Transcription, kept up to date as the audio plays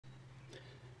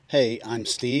Hey, I'm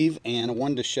Steve, and I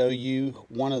wanted to show you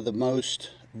one of the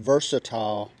most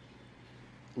versatile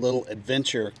little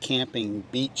adventure camping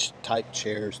beach type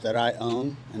chairs that I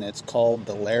own, and it's called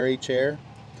the Larry chair.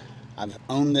 I've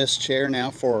owned this chair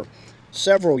now for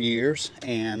several years,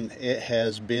 and it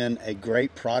has been a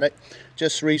great product.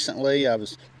 Just recently I've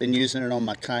been using it on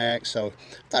my kayak, so I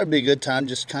thought it'd be a good time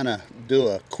just kind of do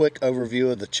a quick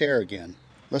overview of the chair again.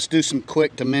 Let's do some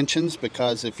quick dimensions,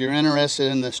 because if you're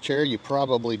interested in this chair, you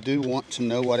probably do want to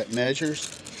know what it measures.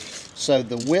 So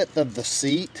the width of the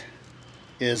seat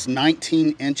is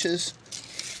 19 inches.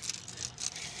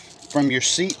 From your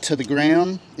seat to the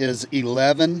ground is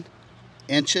 11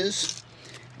 inches.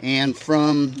 And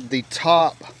from the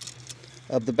top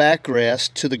of the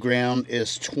backrest to the ground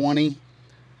is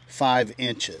 25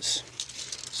 inches.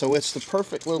 So it's the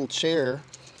perfect little chair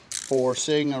for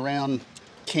sitting around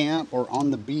camp or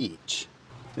on the beach.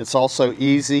 It's also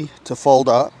easy to fold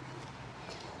up.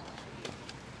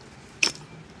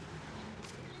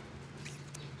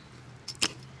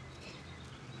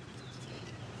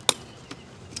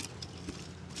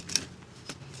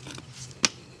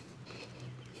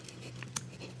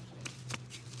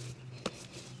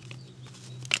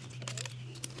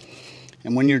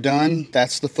 And when you're done,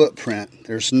 that's the footprint.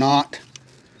 There's not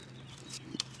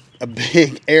a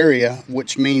big area,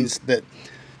 which means that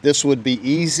this would be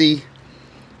easy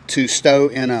to stow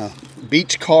in a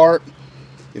beach cart.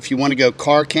 If you want to go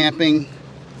car camping,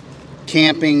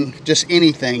 just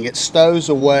anything, it stows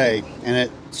away and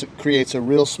it creates a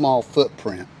real small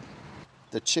footprint.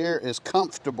 The chair is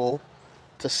comfortable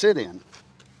to sit in.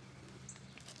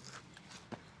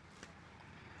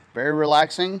 Very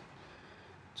relaxing.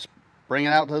 Just bring it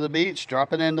out to the beach,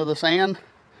 drop it into the sand,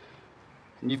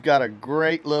 and you've got a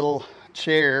great little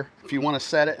chair if you want to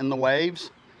set it in the waves.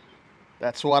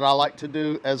 That's what I like to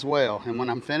do as well. And when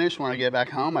I'm finished, when I get back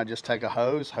home, I just take a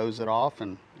hose it off,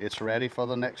 and it's ready for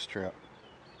the next trip.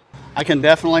 I can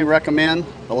definitely recommend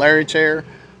the Larry chair.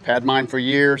 I've had mine for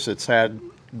years. It's had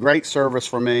great service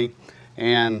for me,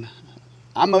 and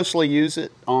I mostly use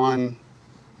it on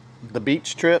the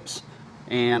beach trips,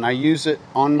 and I use it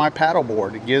on my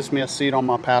paddleboard. It gives me a seat on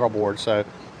my paddleboard, so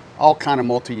all kind of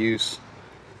multi-use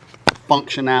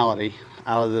functionality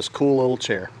out of this cool little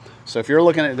chair. So if you're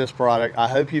looking at this product, I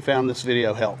hope you found this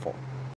video helpful.